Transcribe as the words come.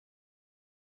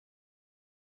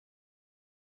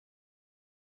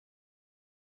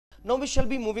Now we shall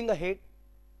be moving ahead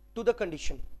to the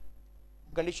condition.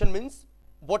 Condition means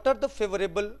what are the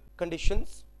favorable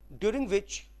conditions during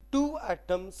which two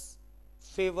atoms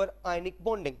favor ionic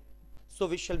bonding. So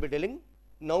we shall be dealing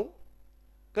now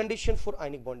condition for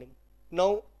ionic bonding.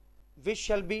 Now we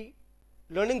shall be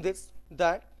learning this,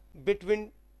 that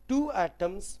between two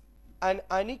atoms an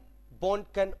ionic bond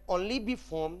can only be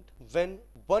formed when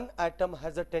one atom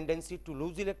has a tendency to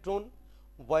lose electron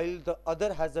while the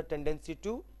other has a tendency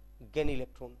to gain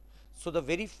electron. So the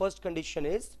very first condition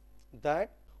is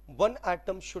that one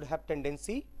atom should have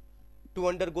tendency to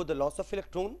undergo the loss of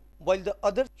electron while the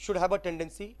other should have a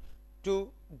tendency to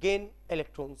gain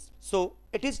electrons. So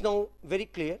it is now very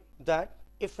clear that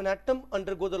if an atom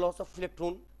undergo the loss of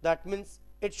electron, that means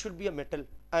it should be a metal,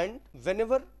 and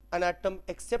whenever an atom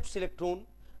accepts electron,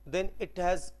 then it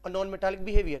has a non-metallic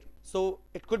behavior. So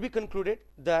it could be concluded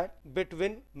that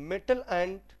between metal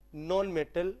and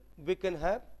non-metal we can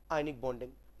have ionic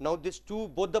bonding. Now these two,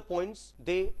 both the points,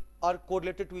 they are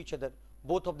correlated to each other,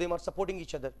 both of them are supporting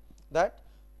each other, that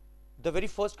the very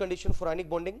first condition for ionic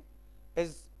bonding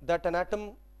is that an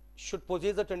atom should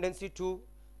possess a tendency to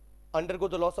undergo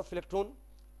the loss of electron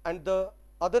and the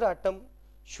other atom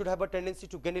should have a tendency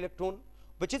to gain electron,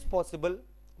 which is possible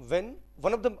when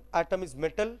one of the atom is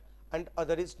metal and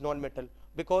other is non-metal.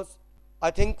 Because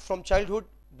I think from childhood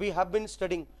we have been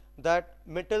studying that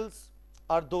metals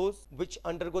are those which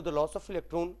undergo the loss of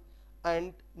electron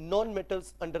and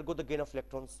non-metals undergo the gain of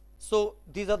electrons. So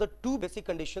these are the two basic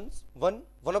conditions. One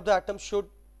of the atoms should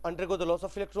undergo the loss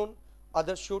of electron,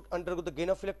 other should undergo the gain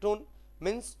of electron,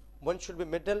 means one should be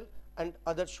metal and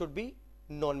other should be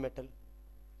non-metal.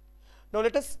 Now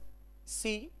let us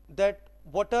see that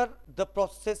what are the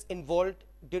processes involved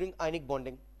during ionic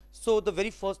bonding. So the very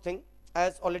first thing,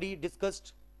 as already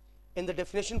discussed in the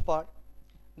definition part,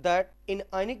 that in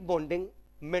ionic bonding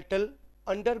metal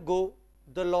undergo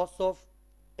the loss of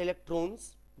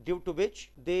electrons due to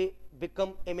which they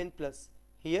become Mn plus.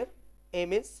 Here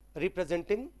M is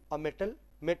representing a metal.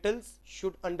 Metals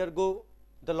should undergo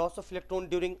the loss of electron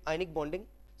during ionic bonding.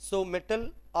 So metal,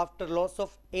 after loss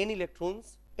of n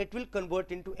electrons, it will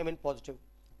convert into Mn positive.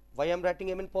 Why I am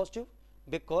writing Mn positive?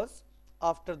 Because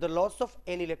after the loss of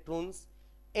n electrons,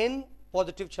 n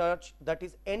positive charge, that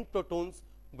is n protons,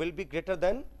 will be greater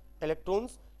than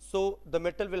electrons. So the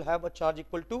metal will have a charge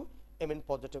equal to Mn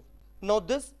positive. Now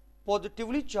this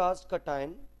positively charged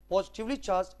cation, positively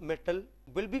charged metal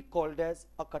will be called as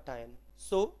a cation.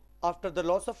 So after the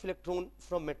loss of electron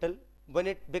from metal, when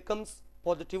it becomes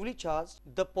positively charged,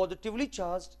 the positively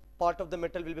charged part of the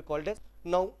metal will be called as.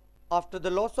 Now after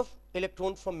the loss of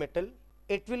electron from metal,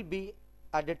 it will be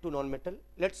added to non-metal.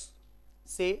 Let's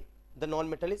say the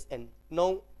non-metal is N.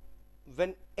 Now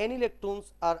when N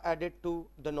electrons are added to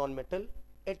the non-metal,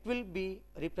 it will be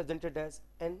represented as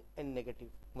N negative.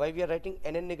 Why we are writing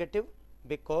N negative?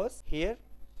 Because here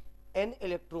N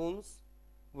electrons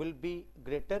will be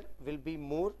greater, will be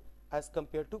more as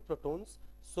compared to protons.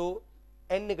 So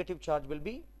N negative charge will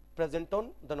be present on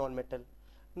the non-metal.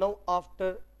 Now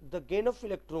after the gain of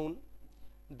electron,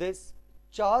 this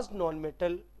charged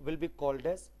non-metal will be called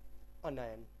as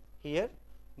anion. Here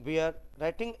we are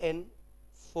writing N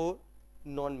for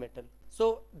non-metal.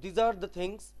 So these are the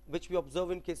things which we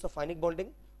observe in case of ionic bonding.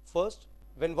 First,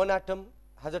 when one atom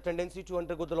has a tendency to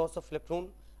undergo the loss of electron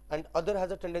and other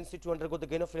has a tendency to undergo the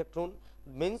gain of electron,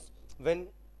 means when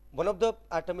one of the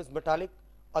atom is metallic,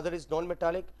 other is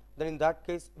non-metallic, then in that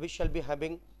case we shall be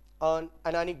having an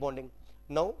ionic bonding.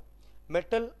 Now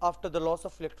metal, after the loss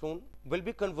of electron, will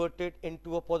be converted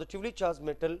into a positively charged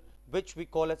metal, which we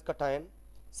call as cation.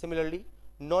 Similarly,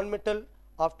 non-metal,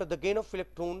 after the gain of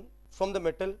electron from the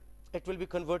metal, it will be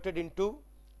converted into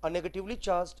a negatively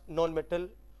charged non-metal,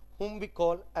 whom we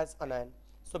call as anion.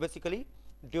 So basically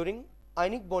during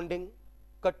ionic bonding,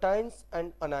 cations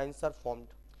and anions are formed.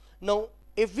 Now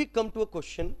if we come to a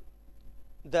question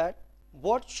that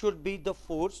what should be the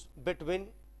force between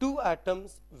two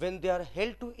atoms when they are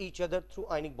held to each other through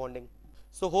ionic bonding.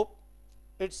 So hope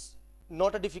it's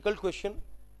not a difficult question,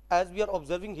 as we are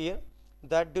observing here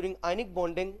that during ionic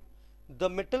bonding the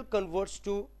metal converts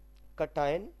to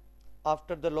cation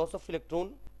after the loss of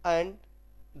electron and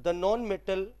the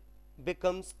non-metal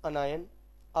becomes anion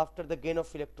after the gain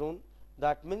of electron.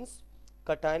 That means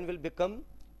cation will become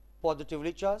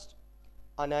positively charged,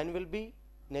 anion will be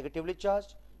negatively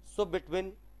charged. So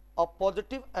between a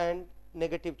positive and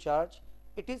negative charge,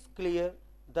 it is clear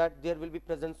that there will be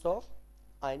presence of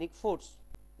ionic force.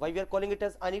 Why we are calling it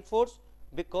as ionic force?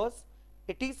 Because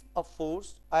it is a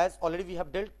force, as already we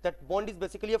have dealt that bond is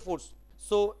basically a force.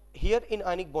 So here in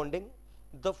ionic bonding,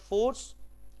 the force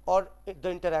or the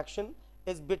interaction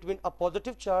is between a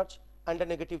positive charge and a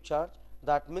negative charge.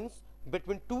 That means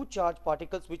between two charged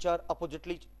particles which are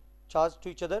oppositely charged to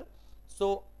each other.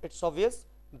 So it's obvious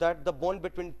that the bond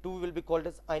between two will be called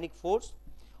as ionic force,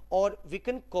 or we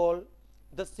can call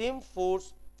the same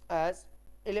force as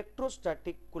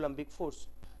electrostatic Coulombic force.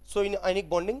 So in ionic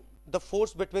bonding, the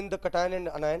force between the cation and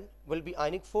anion will be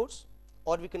ionic force,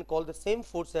 or we can call the same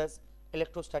force as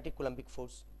electrostatic Coulombic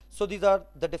force. So these are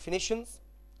the definitions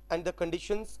and the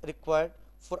conditions required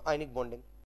for ionic bonding.